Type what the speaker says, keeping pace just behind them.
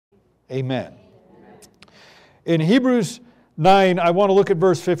Amen. In Hebrews 9, I want to look at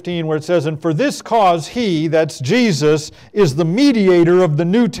verse 15 where it says, "And for this cause he," that's Jesus, "is the mediator of the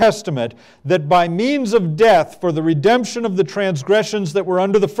New Testament, that by means of death for the redemption of the transgressions that were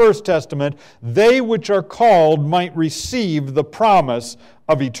under the First Testament, they which are called might receive the promise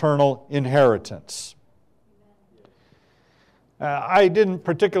of eternal inheritance." I didn't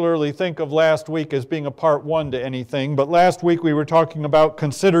particularly think of last week as being a part one to anything, but last week we were talking about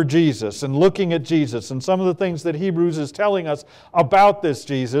consider Jesus and looking at Jesus and some of the things that Hebrews is telling us about this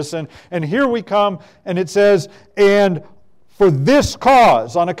Jesus. And here we come and it says, "And for this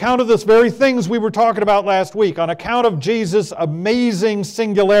cause," on account of this very things we were talking about last week, on account of Jesus' amazing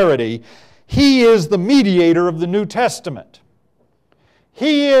singularity, He is the mediator of the New Testament.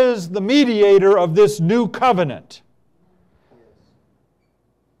 He is the mediator of this new covenant.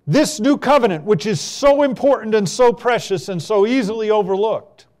 This new covenant, which is so important and so precious and so easily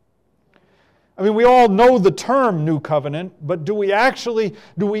overlooked. I mean, we all know the term new covenant, but do we actually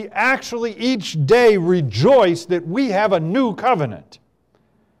each day rejoice that we have a new covenant?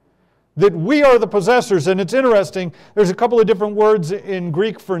 That we are the possessors. And it's interesting, there's a couple of different words in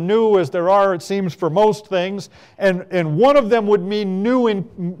Greek for new, as there are, it seems, for most things. And one of them would mean new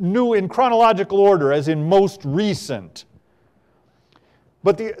in chronological order, as in most recent.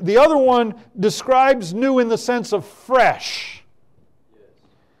 But the other one describes new in the sense of fresh.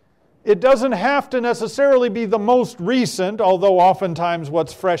 It doesn't have to necessarily be the most recent, although oftentimes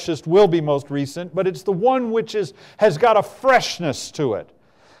what's freshest will be most recent, but it's the one which has got a freshness to it.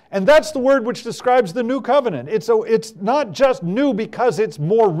 And that's the word which describes the new covenant. It's not just new because it's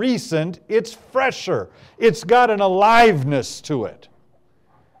more recent, it's fresher. It's got an aliveness to it.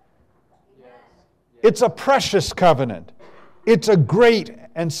 It's a precious covenant. It's a great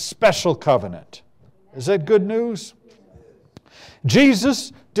and special covenant. Is that good news?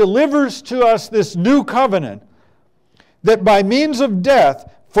 Jesus delivers to us this new covenant that by means of death,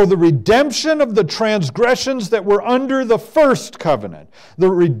 for the redemption of the transgressions that were under the first covenant,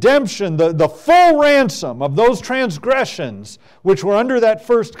 the redemption, the full ransom of those transgressions which were under that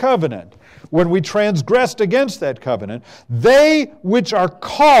first covenant, when we transgressed against that covenant, they which are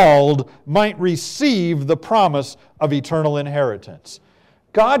called might receive the promise of eternal inheritance.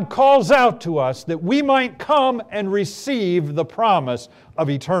 God calls out to us that we might come and receive the promise of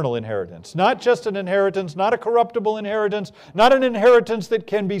eternal inheritance. Not just an inheritance, not a corruptible inheritance, not an inheritance that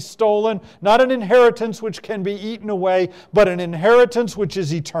can be stolen, not an inheritance which can be eaten away, but an inheritance which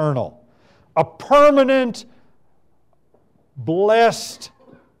is eternal. A permanent, blessed,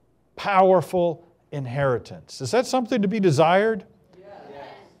 powerful inheritance. Is that something to be desired?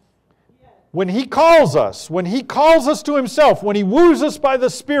 When He calls us to Himself, when He woos us by the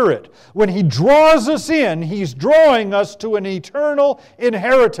Spirit, when He draws us in, He's drawing us to an eternal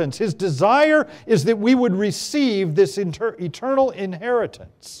inheritance. His desire is that we would receive this eternal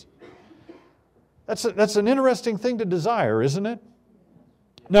inheritance. That's an interesting thing to desire, isn't it?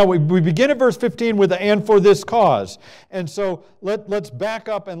 Now, we begin at verse 15 with the "and for this cause." And so let's back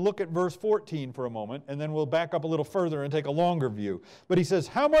up and look at verse 14 for a moment, and then we'll back up a little further and take a longer view. But he says,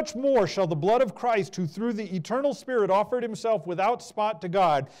 "How much more shall the blood of Christ, who through the eternal Spirit offered Himself without spot to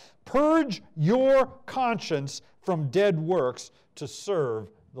God, purge your conscience from dead works to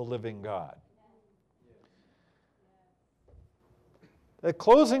serve the living God?" The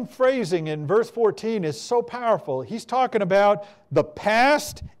closing phrasing in verse 14 is so powerful. He's talking about the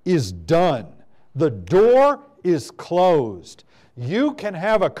past is done. The door is closed. You can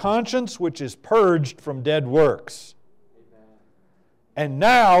have a conscience which is purged from dead works. And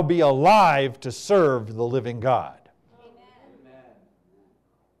now be alive to serve the living God.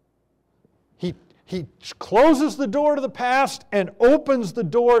 He closes the door to the past and opens the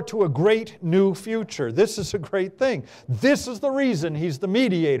door to a great new future. This is a great thing. This is the reason He's the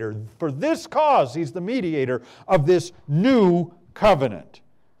mediator. For this cause, He's the mediator of this new covenant.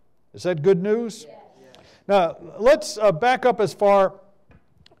 Is that good news? Yes. Now, let's back up as far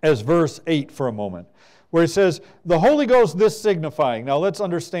as verse 8 for a moment, where it says, "The Holy Ghost this signifying." Now let's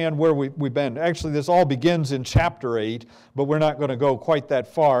understand where we've been. Actually, this all begins in chapter 8, but we're not going to go quite that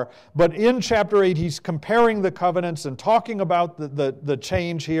far. But in chapter 8, he's comparing the covenants and talking about the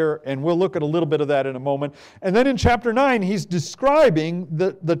change here, and we'll look at a little bit of that in a moment. And then in chapter 9, he's describing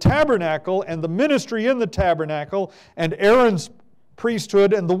the tabernacle and the ministry in the tabernacle and Aaron's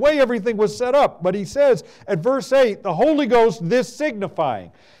priesthood and the way everything was set up. But he says at verse 8, "The Holy Ghost this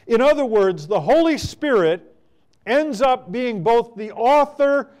signifying." In other words, the Holy Spirit ends up being both the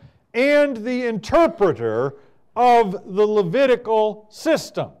author and the interpreter of the Levitical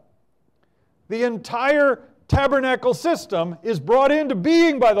system. The entire tabernacle system is brought into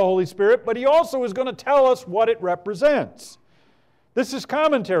being by the Holy Spirit, but he also is going to tell us what it represents. This is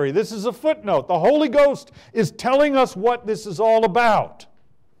commentary. This is a footnote. The Holy Ghost is telling us what this is all about.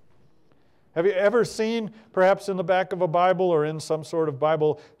 Have you ever seen, perhaps in the back of a Bible or in some sort of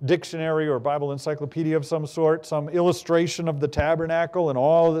Bible dictionary or Bible encyclopedia of some sort, some illustration of the tabernacle and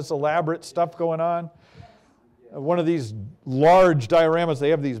all this elaborate stuff going on? One of these large dioramas,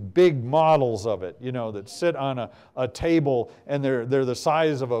 they have these big models of it, that sit on a table, and they're the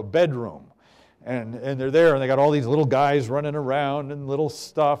size of a bedroom. And they're there, and they got all these little guys running around and little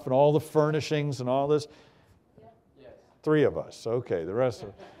stuff and all the furnishings and all this. Yes. 3 of us. Okay, the rest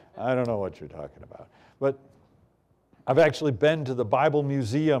of I don't know what you're talking about. But I've actually been to the Bible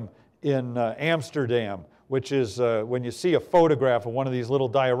Museum in Amsterdam, which is when you see a photograph of one of these little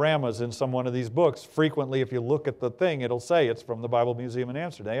dioramas in one of these books, frequently if you look at the thing, it'll say it's from the Bible Museum in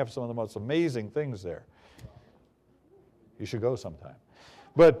Amsterdam. They have some of the most amazing things there. You should go sometime.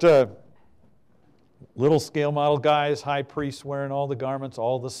 But little scale model guys, high priests wearing all the garments,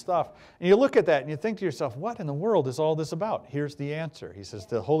 all the stuff. And you look at that and you think to yourself, what in the world is all this about? Here's the answer. He says,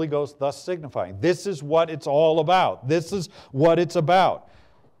 the Holy Ghost thus signifying. This is what it's all about. This is what it's about.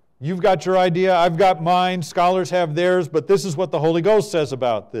 You've got your idea, I've got mine, scholars have theirs, but this is what the Holy Ghost says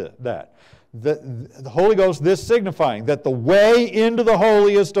about that. The Holy Ghost, this signifying that the way into the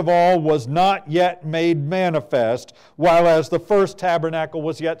holiest of all was not yet made manifest, while as the first tabernacle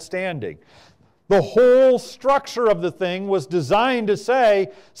was yet standing. The whole structure of the thing was designed to say,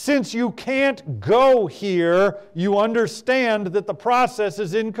 since you can't go here, you understand that the process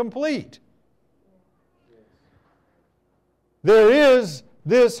is incomplete. There is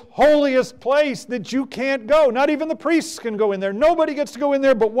this holiest place that you can't go. Not even the priests can go in there. Nobody gets to go in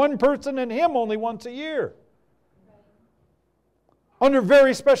there but one person, and him only once a year. Under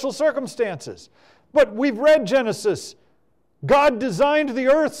very special circumstances. But we've read Genesis. God designed the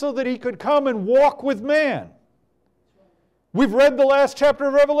earth so that he could come and walk with man. We've read the last chapter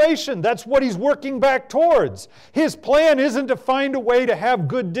of Revelation. That's what he's working back towards. His plan isn't to find a way to have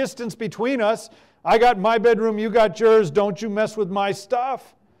good distance between us. I got my bedroom, you got yours, don't you mess with my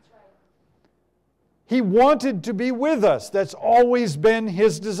stuff. He wanted to be with us. That's always been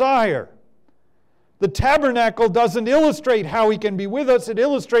his desire. The tabernacle doesn't illustrate how he can be with us. It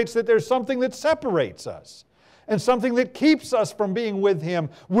illustrates that there's something that separates us and something that keeps us from being with him.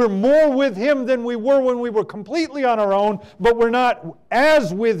 We're more with him than we were when we were completely on our own, but we're not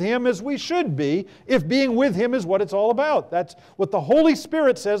as with him as we should be if being with him is what it's all about. That's what the Holy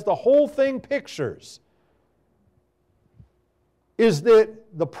Spirit says the whole thing pictures, is that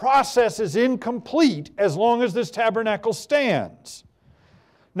the process is incomplete as long as this tabernacle stands.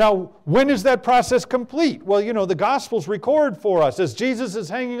 Now, when is that process complete? Well, the Gospels record for us. As Jesus is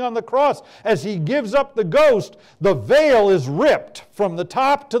hanging on the cross, as he gives up the ghost, the veil is ripped from the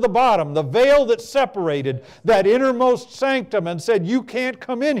top to the bottom. The veil that separated that innermost sanctum and said, you can't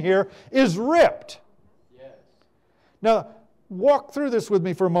come in here, is ripped. Yes. Now, walk through this with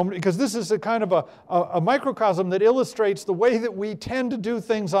me for a moment, because this is a kind of a microcosm that illustrates the way that we tend to do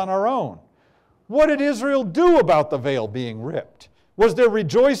things on our own. What did Israel do about the veil being ripped? Was there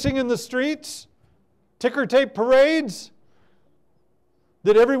rejoicing in the streets? Ticker tape parades?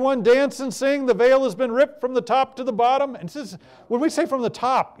 Did everyone dance and sing? The veil has been ripped from the top to the bottom? And when we say from the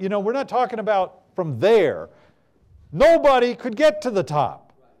top, we're not talking about from there. Nobody could get to the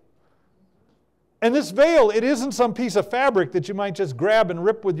top. And this veil, it isn't some piece of fabric that you might just grab and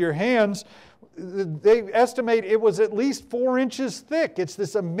rip with your hands. They estimate it was at least 4 inches thick. It's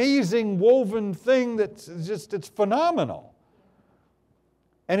this amazing woven thing it's phenomenal.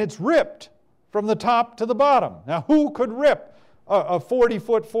 And it's ripped from the top to the bottom. Now, who could rip a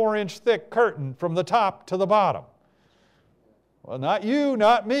 40-foot, 4-inch thick curtain from the top to the bottom? Well, not you,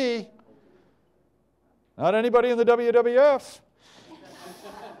 not me. Not anybody in the WWF.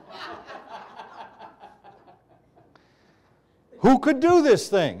 Who could do this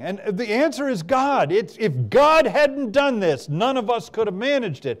thing? And the answer is God. If God hadn't done this, none of us could have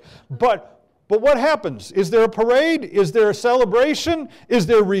managed it. But what happens? Is there a parade? Is there a celebration? Is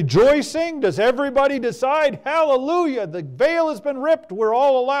there rejoicing? Does everybody decide, hallelujah, the veil has been ripped, we're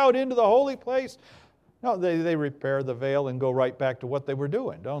all allowed into the holy place? No, they repair the veil and go right back to what they were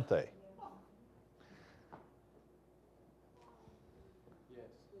doing, don't they?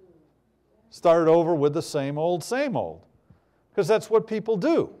 Start over with the same old, because that's what people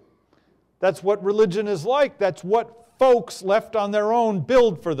do. That's what religion is like. That's what folks left on their own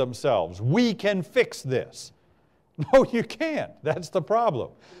build for themselves. We can fix this. No, you can't. That's the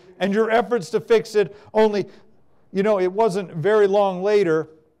problem. And your efforts to fix it only, it wasn't very long later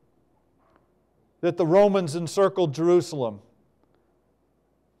that the Romans encircled Jerusalem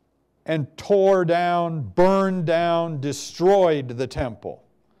and tore down, burned down, destroyed the temple.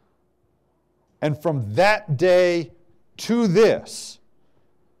 And from that day to this,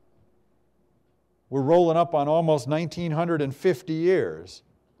 we're rolling up on almost 1950 years,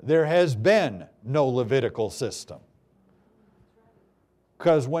 there has been no Levitical system.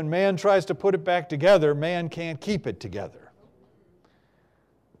 Because when man tries to put it back together, man can't keep it together.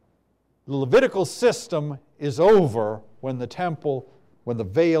 The Levitical system is over when the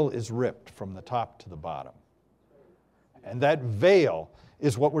veil is ripped from the top to the bottom. And that veil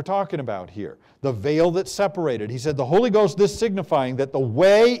is what we're talking about here. The veil that separated. He said, the Holy Ghost, this signifying that the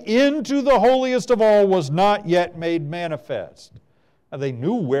way into the holiest of all was not yet made manifest. Now, they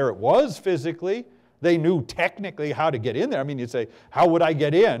knew where it was physically. They knew technically how to get in there. I mean, you'd say, how would I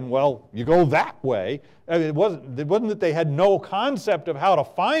get in? Well, you go that way. I mean, it wasn't that they had no concept of how to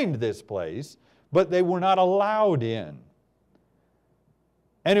find this place, but they were not allowed in.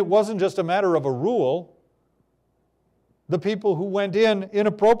 And it wasn't just a matter of a rule. The people who went in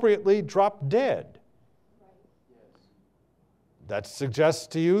inappropriately dropped dead. That suggests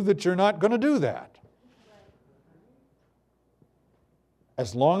to you that you're not going to do that.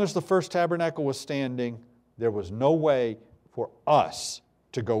 As long as the first tabernacle was standing, there was no way for us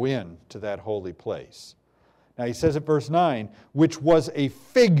to go in to that holy place. Now he says at verse 9, which was a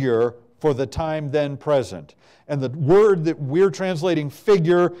figure for the time then present. And the word that we're translating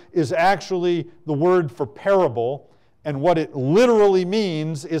figure is actually the word for parable. And what it literally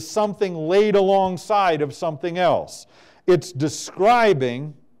means is something laid alongside of something else. It's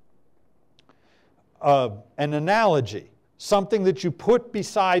describing an analogy. Something that you put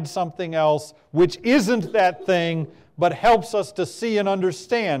beside something else, which isn't that thing, but helps us to see and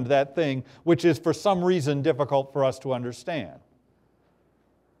understand that thing, which is for some reason difficult for us to understand.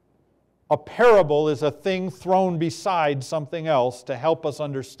 A parable is a thing thrown beside something else to help us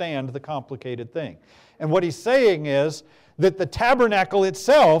understand the complicated thing. And what he's saying is that the tabernacle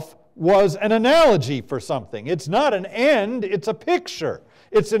itself was an analogy for something. It's not an end, it's a picture.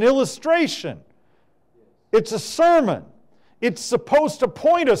 It's an illustration. It's a sermon. It's supposed to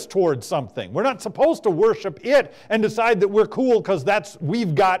point us towards something. We're not supposed to worship it and decide that we're cool because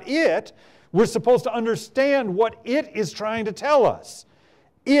we've got it. We're supposed to understand what it is trying to tell us.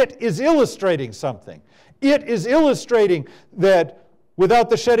 It is illustrating something. It is illustrating that without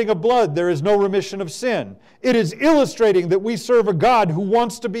the shedding of blood, there is no remission of sin. It is illustrating that we serve a God who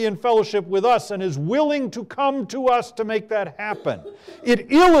wants to be in fellowship with us and is willing to come to us to make that happen.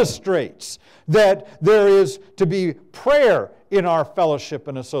 It illustrates that there is to be prayer in our fellowship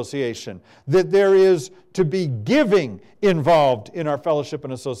and association, that there is to be giving involved in our fellowship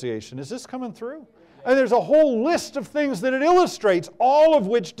and association. Is this coming through? And there's a whole list of things that it illustrates, all of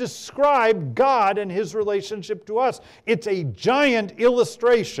which describe God and His relationship to us. It's a giant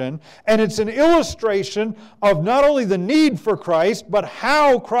illustration, and it's an illustration of not only the need for Christ, but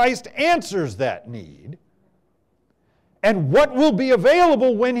how Christ answers that need. And what will be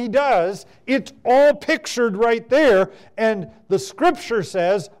available when He does. It's all pictured right there, and the Scripture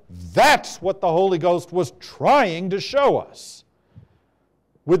says that's what the Holy Ghost was trying to show us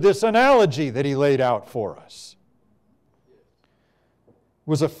with this analogy that He laid out for us. It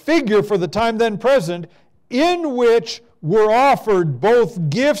was a figure for the time then present in which were offered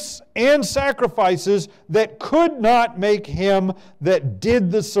both gifts and sacrifices that could not make him that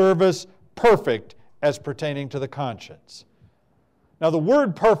did the service perfect as pertaining to the conscience. Now the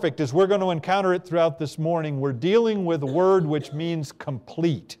word perfect, as we're going to encounter it throughout this morning, we're dealing with a word which means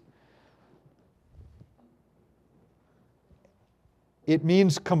complete. It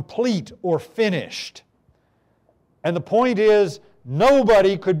means complete or finished. And the point is,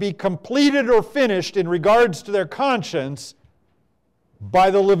 nobody could be completed or finished in regards to their conscience by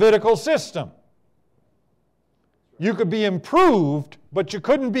the Levitical system. You could be improved, but you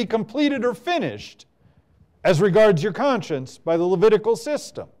couldn't be completed or finished as regards your conscience by the Levitical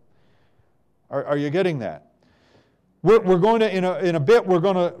system. Are you getting that? We're going to, in a bit, we're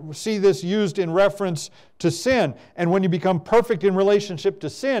going to see this used in reference to sin. And when you become perfect in relationship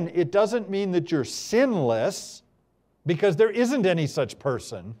to sin, it doesn't mean that you're sinless, because there isn't any such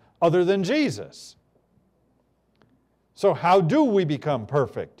person other than Jesus. So how do we become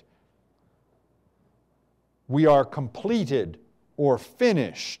perfect? We are completed or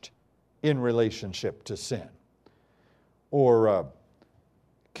finished in relationship to sin. Or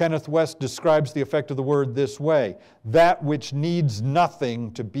Kenneth West describes the effect of the word this way: that which needs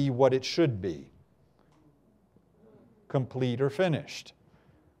nothing to be what it should be. Complete or finished.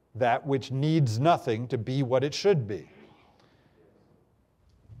 That which needs nothing to be what it should be.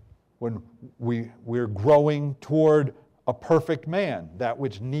 when we're growing toward a perfect man, that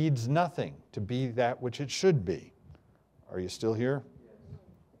which needs nothing to be that which it should be. Are you still here?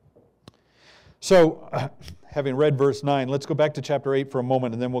 So, having read verse 9, let's go back to chapter 8 for a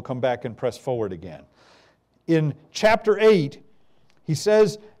moment, and then we'll come back and press forward again. In chapter 8, he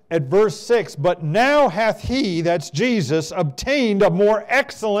says at verse 6, "But now hath he," that's Jesus, "obtained a more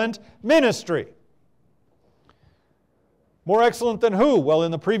excellent ministry." More excellent than who? Well, in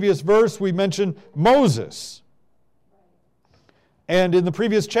the previous verse we mentioned Moses. And in the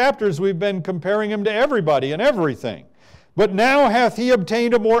previous chapters we've been comparing him to everybody and everything. "But now hath he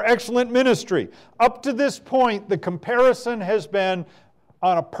obtained a more excellent ministry." Up to this point, the comparison has been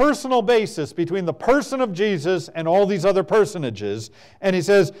on a personal basis between the person of Jesus and all these other personages. And he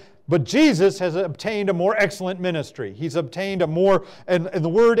says, but Jesus has obtained a more excellent ministry. He's obtained a more, and the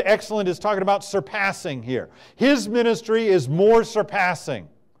word excellent is talking about surpassing here. His ministry is more surpassing.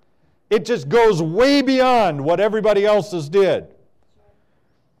 It just goes way beyond what everybody else's did.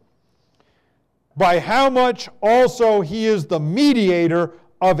 "By how much also he is the mediator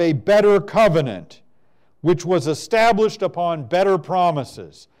of a better covenant, which was established upon better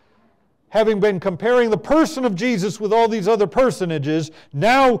promises." Having been comparing the person of Jesus with all these other personages,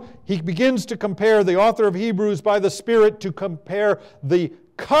 now he begins to compare, the author of Hebrews by the Spirit, to compare the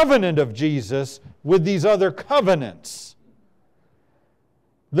covenant of Jesus with these other covenants.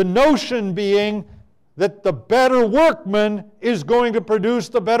 The notion being that the better workman is going to produce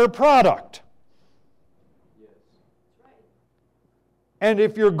the better product. And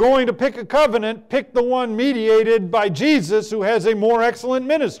if you're going to pick a covenant, pick the one mediated by Jesus, who has a more excellent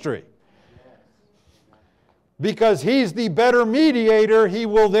ministry. Because he's the better mediator, he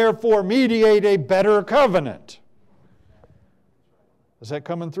will therefore mediate a better covenant. Is that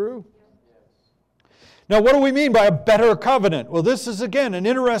coming through? Now, what do we mean by a better covenant? Well, this is, again, an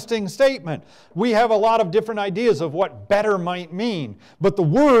interesting statement. We have a lot of different ideas of what better might mean. But the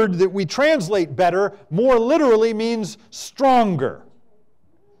word that we translate better more literally means stronger.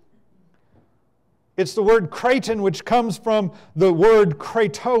 It's the word kraton, which comes from the word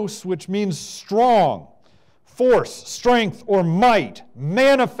kratos, which means strong, force, strength, or might,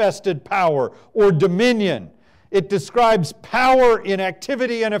 manifested power, or dominion. It describes power in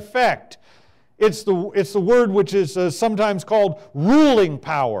activity and effect. It's the word which is sometimes called ruling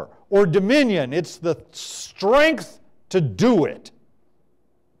power or dominion. It's the strength to do it.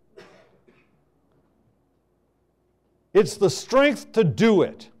 It's the strength to do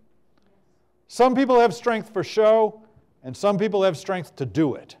it. Some people have strength for show, and some people have strength to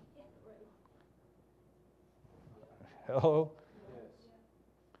do it. Hello?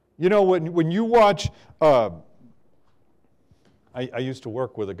 You know, when you watch, I used to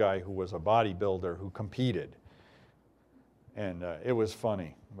work with a guy who was a bodybuilder who competed. And it was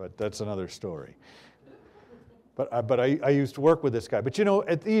funny, but that's another story. But I used to work with this guy. But you know,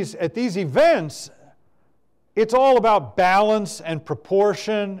 at these events, it's all about balance and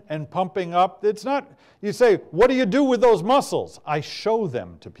proportion and pumping up. It's not, you say, what do you do with those muscles? I show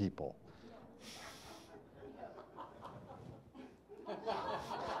them to people.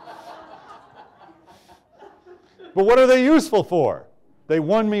 But what are they useful for? They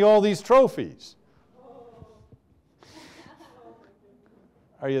won me all these trophies.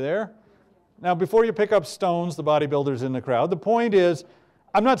 Are you there? Now, before you pick up stones, the bodybuilders in the crowd, the point is,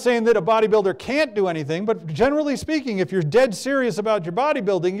 I'm not saying that a bodybuilder can't do anything, but generally speaking, if you're dead serious about your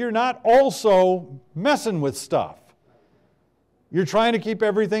bodybuilding, you're not also messing with stuff. You're trying to keep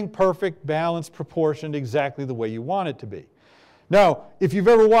everything perfect, balanced, proportioned, exactly the way you want it to be. Now, if you've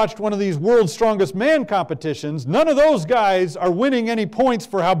ever watched one of these World's Strongest Man competitions, none of those guys are winning any points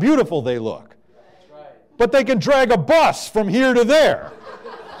for how beautiful they look. That's right. But they can drag a bus from here to there.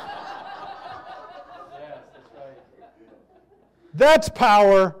 Yes, that's right. That's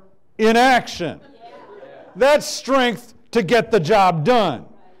power in action. Yeah. That's strength to get the job done.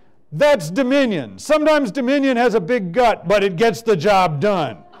 That's dominion. Sometimes dominion has a big gut, but it gets the job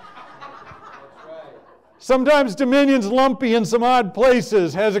done. Sometimes dominion's lumpy in some odd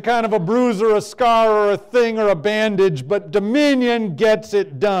places, has a kind of a bruise or a scar or a thing or a bandage, but dominion gets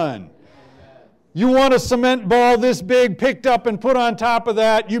it done. You want a cement ball this big picked up and put on top of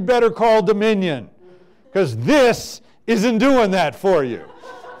that, you better call dominion, because this isn't doing that for you.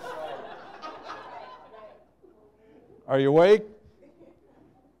 Are you awake?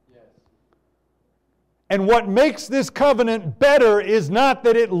 And what makes this covenant better is not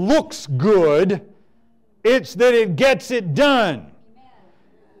that it looks good, it's that it gets it done.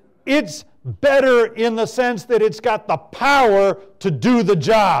 It's better in the sense that it's got the power to do the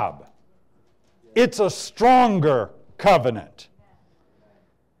job. It's a stronger covenant.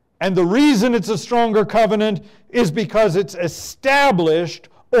 And the reason it's a stronger covenant is because it's established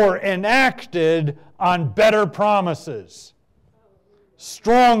or enacted on better promises.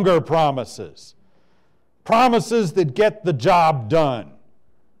 Stronger promises. Promises that get the job done.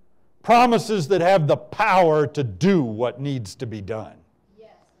 Promises that have the power to do what needs to be done.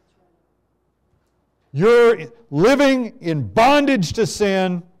 You're living in bondage to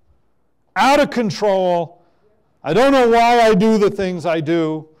sin, out of control. I don't know why I do the things I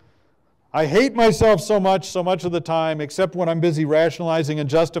do. I hate myself so much of the time, except when I'm busy rationalizing and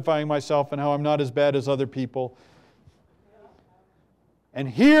justifying myself and how I'm not as bad as other people. And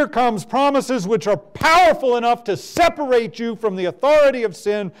here comes promises which are powerful enough to separate you from the authority of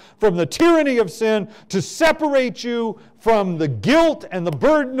sin, from the tyranny of sin, to separate you from the guilt and the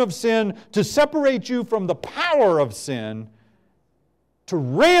burden of sin, to separate you from the power of sin, to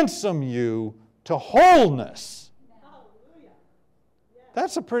ransom you to wholeness.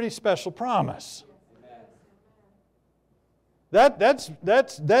 That's a pretty special promise.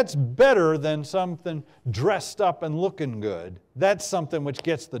 That's better than something dressed up and looking good. That's something which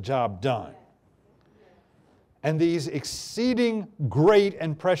gets the job done. And these exceeding great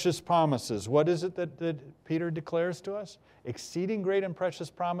and precious promises, what is it that Peter declares to us? Exceeding great and precious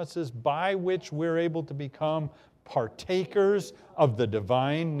promises by which we're able to become partakers of the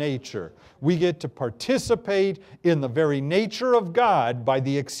divine nature. We get to participate in the very nature of God by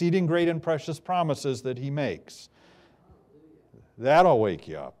the exceeding great and precious promises that He makes. That'll wake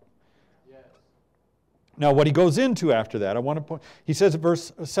you up. Yes. Now, what he goes into after that, he says at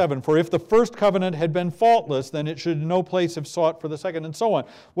verse 7, "For if the first covenant had been faultless, then it should in no place have sought for the second," and so on.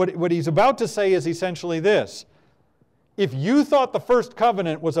 What he's about to say is essentially this. If you thought the first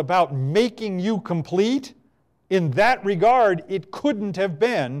covenant was about making you complete, in that regard, it couldn't have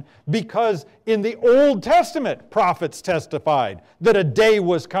been, because in the Old Testament, prophets testified that a day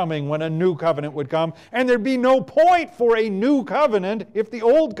was coming when a new covenant would come, and there'd be no point for a new covenant if the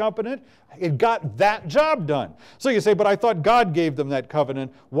old covenant had got that job done. So you say, but I thought God gave them that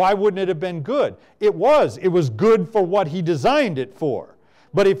covenant. Why wouldn't it have been good? It was. It was good for what He designed it for.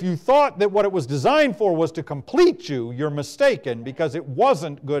 But if you thought that what it was designed for was to complete you, you're mistaken, because it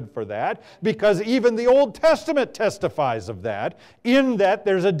wasn't good for that, because even the Old Testament testifies of that, in that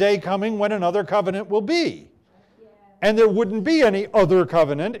there's a day coming when another covenant will be. And there wouldn't be any other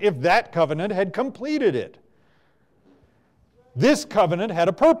covenant if that covenant had completed it. This covenant had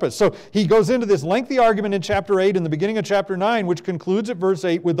a purpose. So he goes into this lengthy argument in chapter 8 and the beginning of chapter 9, which concludes at verse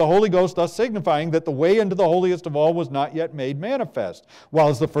 8 with the Holy Ghost thus signifying that the way into the holiest of all was not yet made manifest,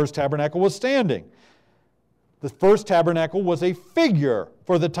 while the first tabernacle was standing. The first tabernacle was a figure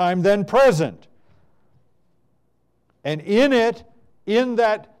for the time then present. And in it, in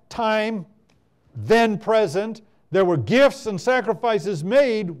that time then present, there were gifts and sacrifices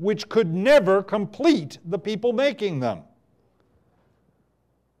made which could never complete the people making them.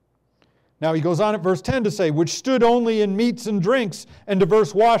 Now he goes on at verse 10 to say, which stood only in meats and drinks and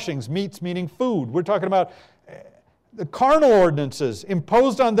diverse washings. Meats meaning food. We're talking about the carnal ordinances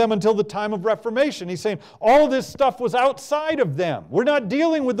imposed on them until the time of Reformation. He's saying all this stuff was outside of them. We're not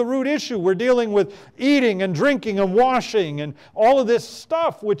dealing with the root issue. We're dealing with eating and drinking and washing and all of this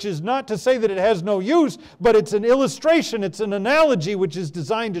stuff, which is not to say that it has no use, but it's an illustration, it's an analogy which is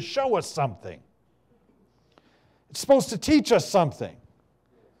designed to show us something. It's supposed to teach us something.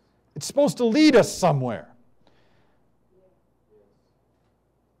 It's supposed to lead us somewhere.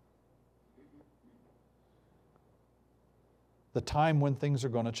 The time when things are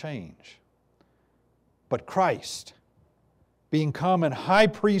going to change. But Christ, being come and high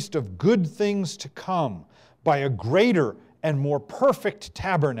priest of good things to come, by a greater and more perfect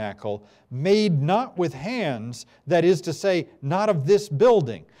tabernacle, made not with hands, that is to say, not of this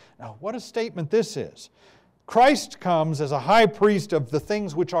building. Now, what a statement this is. Christ comes as a high priest of the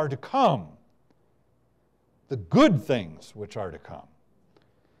things which are to come, the good things which are to come,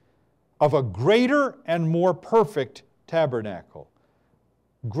 of a greater and more perfect tabernacle.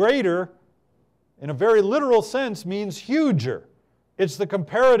 Greater, in a very literal sense, means huger. It's the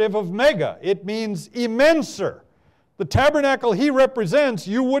comparative of mega. It means immenser. The tabernacle He represents,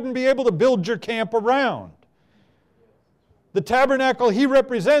 you wouldn't be able to build your camp around. The tabernacle He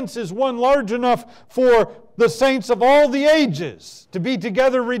represents is one large enough for the saints of all the ages to be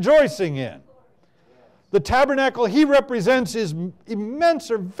together rejoicing in. The tabernacle He represents is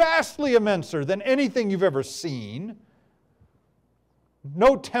immenser, vastly immenser than anything you've ever seen.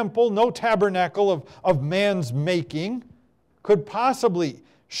 No temple, no tabernacle of man's making could possibly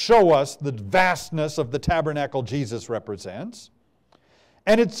show us the vastness of the tabernacle Jesus represents.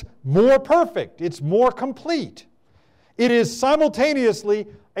 And it's more perfect. It's more complete. It is simultaneously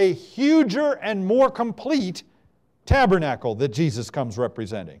a huger and more complete tabernacle that Jesus comes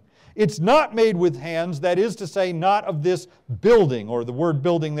representing. It's not made with hands, that is to say, not of this building, or the word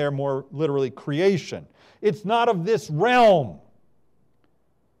building there more literally creation. It's not of this realm.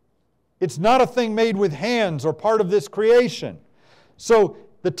 It's not a thing made with hands or part of this creation. So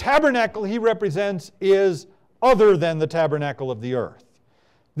the tabernacle he represents is other than the tabernacle of the earth.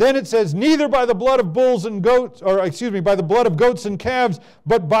 Then it says, neither by the blood of bulls and goats, by the blood of goats and calves,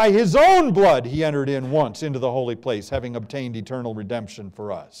 but by his own blood he entered in once into the holy place, having obtained eternal redemption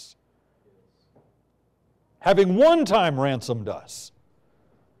for us. Having one time ransomed us.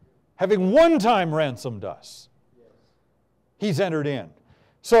 Having one time ransomed us. He's entered in.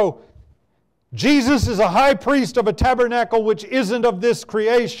 So, Jesus is a high priest of a tabernacle which isn't of this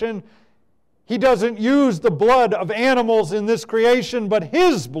creation. He doesn't use the blood of animals in this creation, but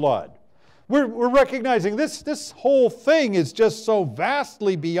his blood. We're recognizing this whole thing is just so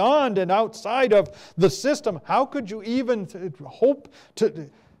vastly beyond and outside of the system. How could you even hope to...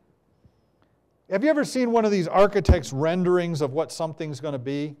 Have you ever seen one of these architects' renderings of what something's going to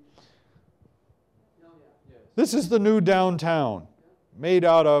be? This is the new downtown, made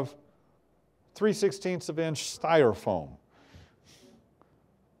out of 3/16 of inch styrofoam.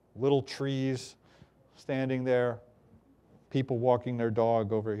 Little trees standing there, people walking their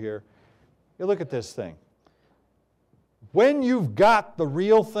dog over here. You look at this thing. When you've got the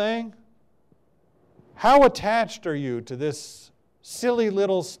real thing, how attached are you to this silly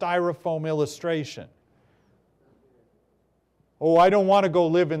little styrofoam illustration? Oh, I don't want to go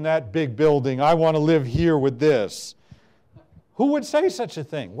live in that big building. I want to live here with this. Who would say such a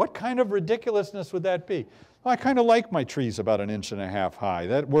thing? What kind of ridiculousness would that be? Well, I kind of like my trees about 1.5 inches high.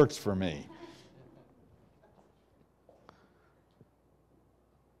 That works for me.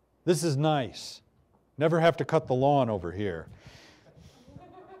 This is nice. Never have to cut the lawn over here.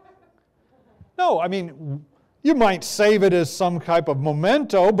 No, I mean, you might save it as some type of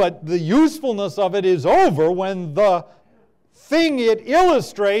memento, but the usefulness of it is over when the thing it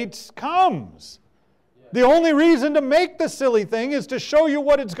illustrates comes. The only reason to make the silly thing is to show you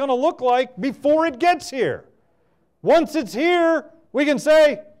what it's going to look like before it gets here. Once it's here, we can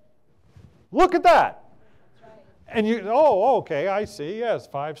say, look at that. Right. And you, oh, okay, I see, yes,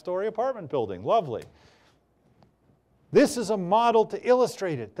 5-story apartment building, lovely. This is a model to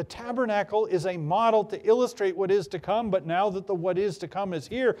illustrate it. The tabernacle is a model to illustrate what is to come, but now that the what is to come is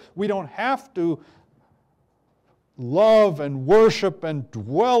here, we don't have to love and worship and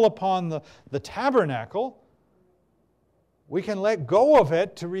dwell upon the tabernacle. We can let go of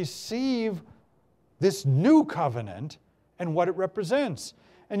it to receive this new covenant and what it represents.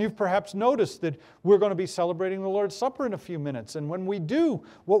 And you've perhaps noticed that we're going to be celebrating the Lord's Supper in a few minutes. And when we do,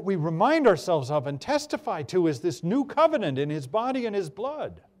 what we remind ourselves of and testify to is this new covenant in His body and His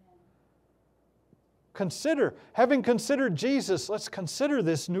blood. Consider, having considered Jesus, let's consider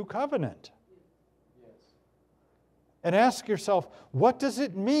this new covenant. And ask yourself, what does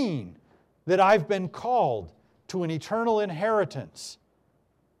it mean that I've been called to an eternal inheritance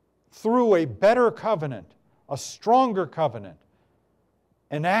through a better covenant, a stronger covenant,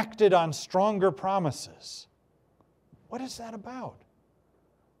 enacted on stronger promises? What is that about?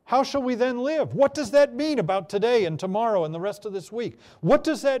 How shall we then live? What does that mean about today and tomorrow and the rest of this week? What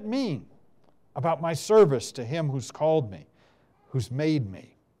does that mean about my service to Him who's called me, who's made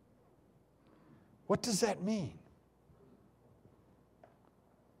me? What does that mean?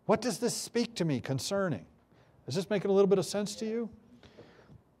 What does this speak to me concerning? Is this making a little bit of sense to you?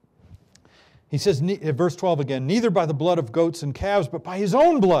 He says, verse 12 again, neither by the blood of goats and calves, but by His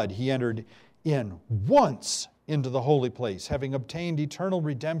own blood He entered in once into the holy place, having obtained eternal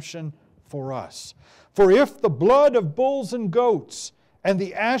redemption for us. For if the blood of bulls and goats and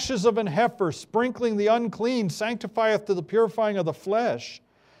the ashes of an heifer sprinkling the unclean sanctifieth to the purifying of the flesh,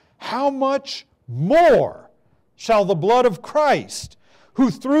 how much more shall the blood of Christ, who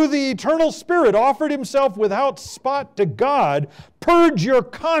through the eternal Spirit offered Himself without spot to God, purge your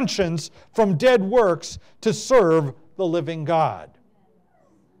conscience from dead works to serve the living God.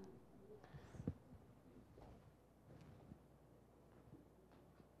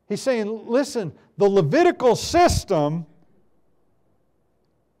 He's saying, listen, the Levitical system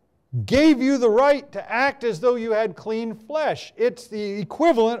gave you the right to act as though you had clean flesh. It's the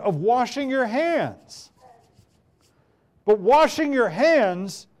equivalent of washing your hands. But washing your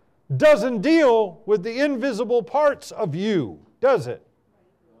hands doesn't deal with the invisible parts of you, does it?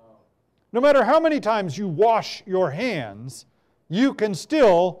 No matter how many times you wash your hands, you can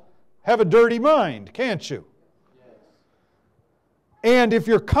still have a dirty mind, can't you? And if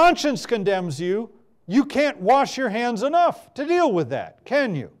your conscience condemns you, You can't wash your hands enough to deal with that,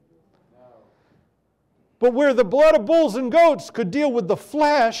 can you? But where the blood of bulls and goats could deal with the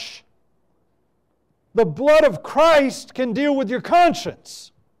flesh, the blood of Christ can deal with your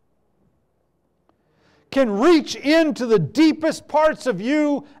conscience. Can reach into the deepest parts of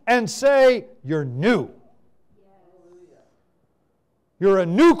you and say, you're new. You're a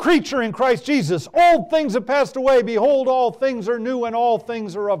new creature in Christ Jesus. Old things have passed away. Behold, all things are new and all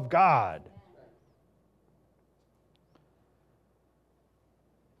things are of God.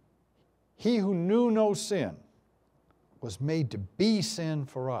 He who knew no sin was made to be sin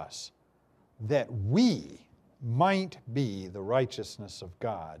for us, that we might be the righteousness of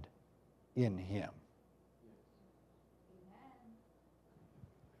God in Him.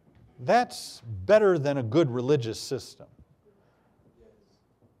 That's better than a good religious system.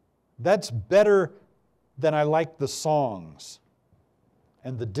 That's better than I like the songs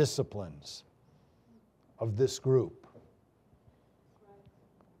and the disciplines of this group.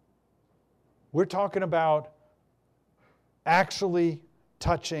 We're talking about actually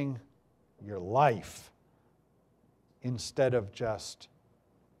touching your life instead of just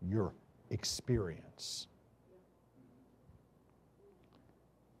your experience.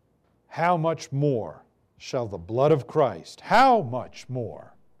 How much more shall the blood of Christ, how much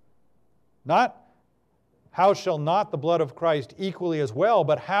more? Not how shall not the blood of Christ equally as well,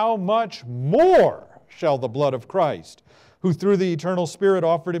 but how much more shall the blood of Christ, who through the eternal Spirit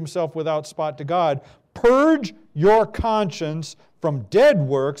offered Himself without spot to God, purge your conscience from dead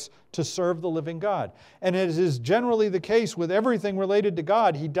works to serve the living God. And as is generally the case with everything related to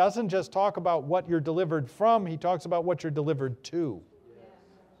God, He doesn't just talk about what you're delivered from, He talks about what you're delivered to.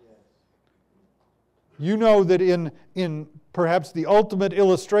 You know that in perhaps the ultimate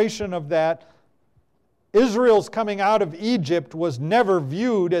illustration of that, Israel's coming out of Egypt was never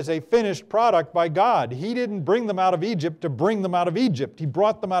viewed as a finished product by God. He didn't bring them out of Egypt to bring them out of Egypt. He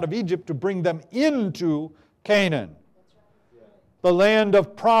brought them out of Egypt to bring them into Canaan, the land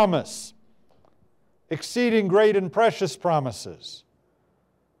of promise, exceeding great and precious promises,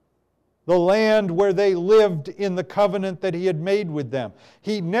 the land where they lived in the covenant that He had made with them.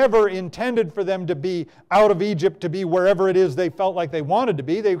 He never intended for them to be out of Egypt to be wherever it is they felt like they wanted to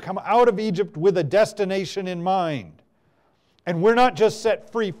be. They come out of Egypt with a destination in mind. And we're not just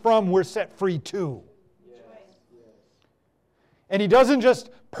set free from, we're set free to. And He doesn't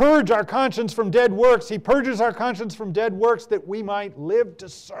just purge our conscience from dead works. He purges our conscience from dead works that we might live to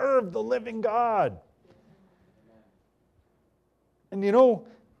serve the living God. And you know,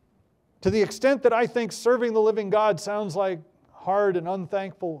 to the extent that I think serving the living God sounds like hard and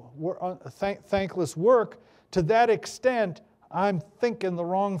thankless work, to that extent, I'm thinking the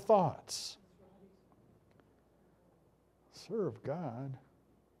wrong thoughts. Serve God?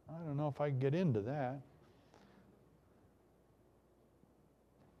 I don't know if I can get into that.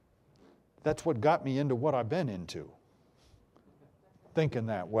 That's what got me into what I've been into, thinking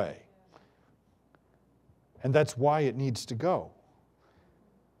that way. And that's why it needs to go.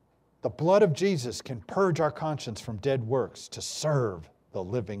 The blood of Jesus can purge our conscience from dead works to serve the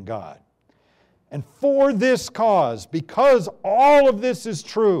living God. And for this cause, because all of this is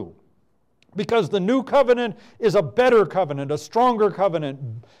true, because the new covenant is a better covenant, a stronger covenant,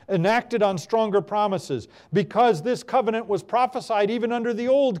 enacted on stronger promises, because this covenant was prophesied even under the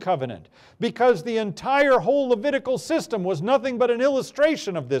old covenant, because the entire whole Levitical system was nothing but an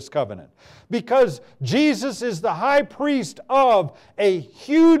illustration of this covenant, because Jesus is the high priest of a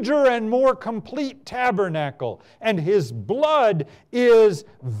huger and more complete tabernacle, and His blood is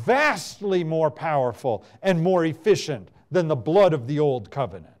vastly more powerful and more efficient than the blood of the old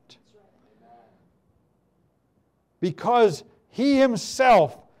covenant. Because He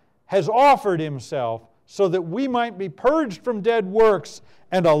Himself has offered Himself so that we might be purged from dead works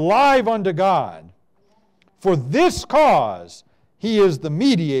and alive unto God. For this cause, He is the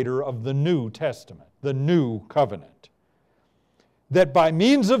mediator of the New Testament, the New Covenant. That by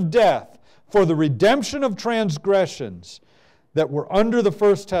means of death, for the redemption of transgressions that were under the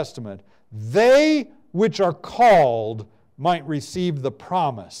First Testament, they which are called might receive the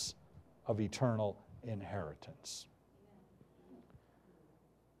promise of eternal inheritance.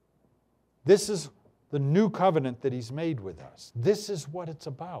 This is the new covenant that He's made with us. This is what it's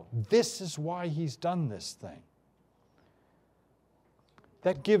about. This is why He's done this thing.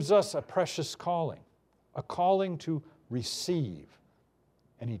 That gives us a precious calling, a calling to receive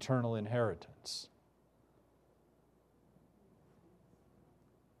an eternal inheritance.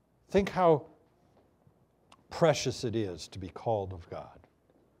 Think how precious it is to be called of God.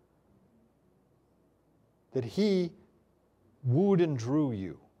 That He wooed and drew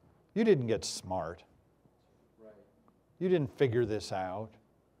you. You didn't get smart. You didn't figure this out.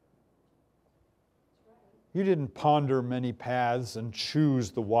 You didn't ponder many paths and choose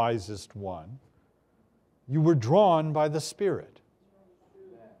the wisest one. You were drawn by the Spirit.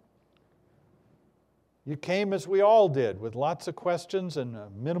 You came as we all did, with lots of questions and a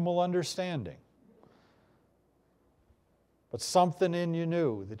minimal understanding. But something in you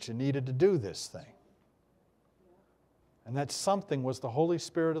knew that you needed to do this thing. And that something was the Holy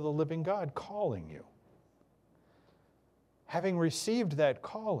Spirit of the living God calling you. Having received that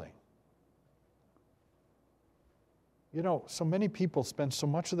calling, you know, so many people spend so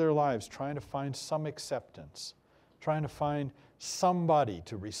much of their lives trying to find some acceptance, trying to find somebody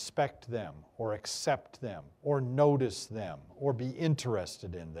to respect them or accept them or notice them or be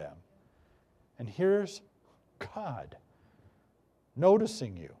interested in them. And here's God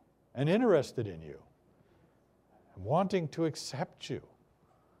noticing you and interested in you, and wanting to accept you,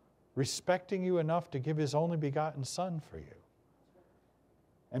 respecting you enough to give His only begotten Son for you.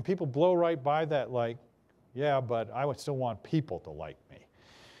 And people blow right by that like, yeah, but I would still want people to like me.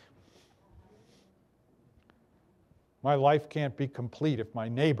 My life can't be complete if my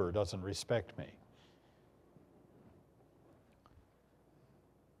neighbor doesn't respect me.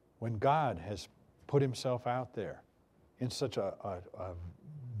 When God has put Himself out there in such a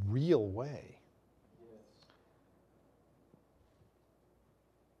real way,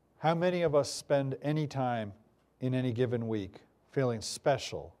 how many of us spend any time in any given week feeling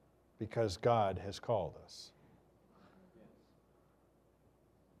special because God has called us?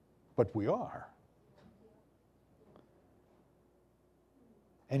 But we are.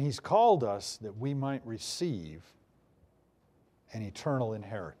 And He's called us that we might receive an eternal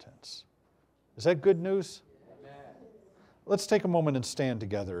inheritance. Is that good news? Amen. Let's take a moment and stand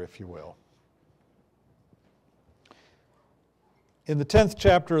together, if you will. In the 10th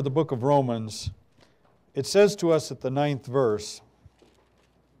chapter of the book of Romans, it says to us at the 9th verse,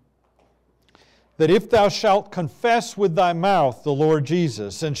 that if thou shalt confess with thy mouth the Lord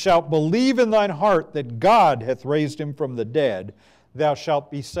Jesus, and shalt believe in thine heart that God hath raised Him from the dead, thou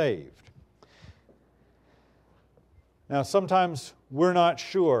shalt be saved. Now, sometimes we're not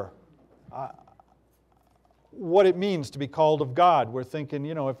sure what it means to be called of God. We're thinking,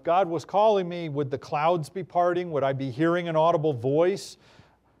 you know, if God was calling me, would the clouds be parting? Would I be hearing an audible voice?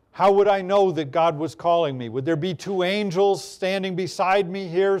 How would I know that God was calling me? Would there be two angels standing beside me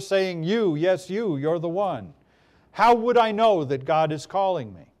here saying, you, yes, you're the one? How would I know that God is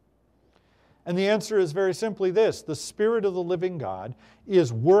calling me? And the answer is very simply this: the Spirit of the living God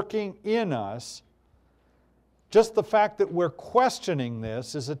is working in us. Just the fact that we're questioning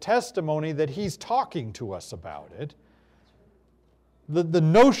this is a testimony that He's talking to us about it. The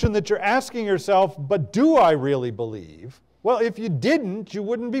notion that you're asking yourself, but do I really believe? Well, if you didn't, you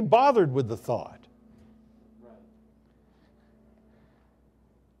wouldn't be bothered with the thought. Right.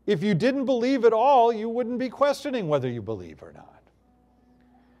 If you didn't believe at all, you wouldn't be questioning whether you believe or not.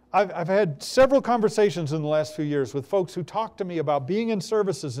 I've had several conversations in the last few years with folks who talk to me about being in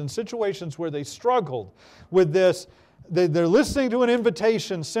services in situations where they struggled with this. They're listening to an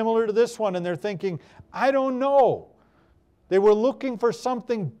invitation similar to this one, and they're thinking, I don't know. They were looking for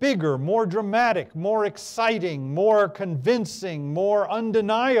something bigger, more dramatic, more exciting, more convincing, more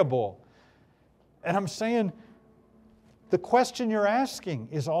undeniable. And I'm saying, the question you're asking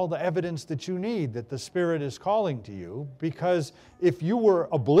is all the evidence that you need that the Spirit is calling to you, because if you were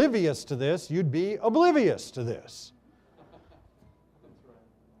oblivious to this, you'd be oblivious to this.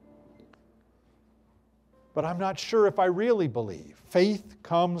 But I'm not sure if I really believe. Faith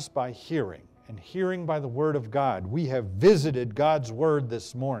comes by hearing, and hearing by the Word of God. We have visited God's Word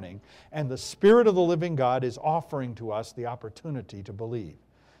this morning, and the Spirit of the living God is offering to us the opportunity to believe.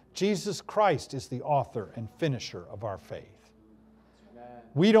 Jesus Christ is the author and finisher of our faith.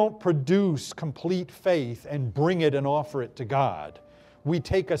 We don't produce complete faith and bring it and offer it to God. We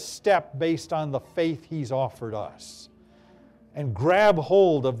take a step based on the faith He's offered us and grab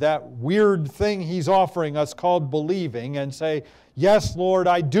hold of that weird thing He's offering us called believing and say, yes, Lord,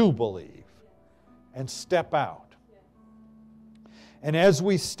 I do believe, and step out. And as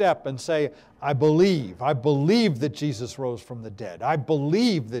we step and say, I believe that Jesus rose from the dead. I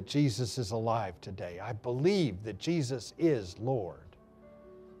believe that Jesus is alive today. I believe that Jesus is Lord.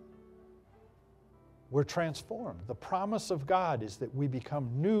 We're transformed. The promise of God is that we become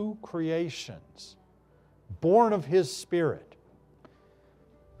new creations, born of His Spirit,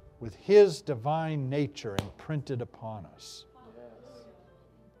 with His divine nature imprinted upon us.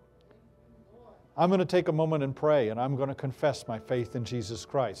 I'm going to take a moment and pray, and I'm going to confess my faith in Jesus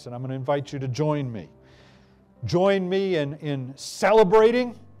Christ, and I'm going to invite you to join me. Join me in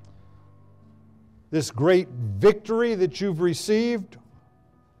celebrating this great victory that you've received,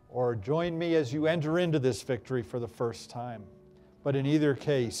 or join me as you enter into this victory for the first time. But in either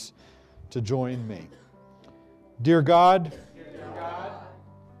case, to join me. Dear God,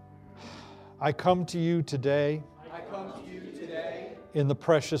 I come to you today in the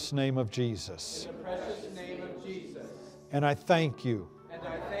precious name of Jesus. And I thank you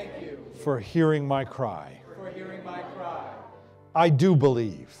for hearing my cry. I do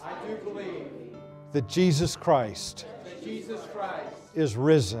believe that Jesus Christ is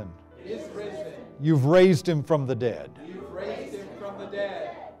risen. You've raised him from the dead.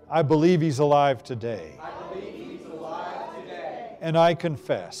 I believe he's alive today. And I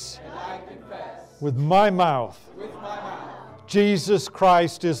confess with my mouth, Jesus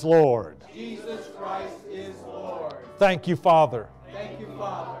Christ is Lord. Thank you, Father,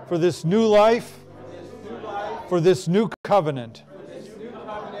 for this new life, for this new covenant,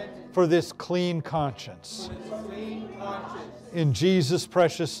 for this clean conscience. In Jesus'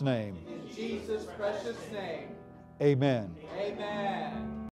 precious name. Amen.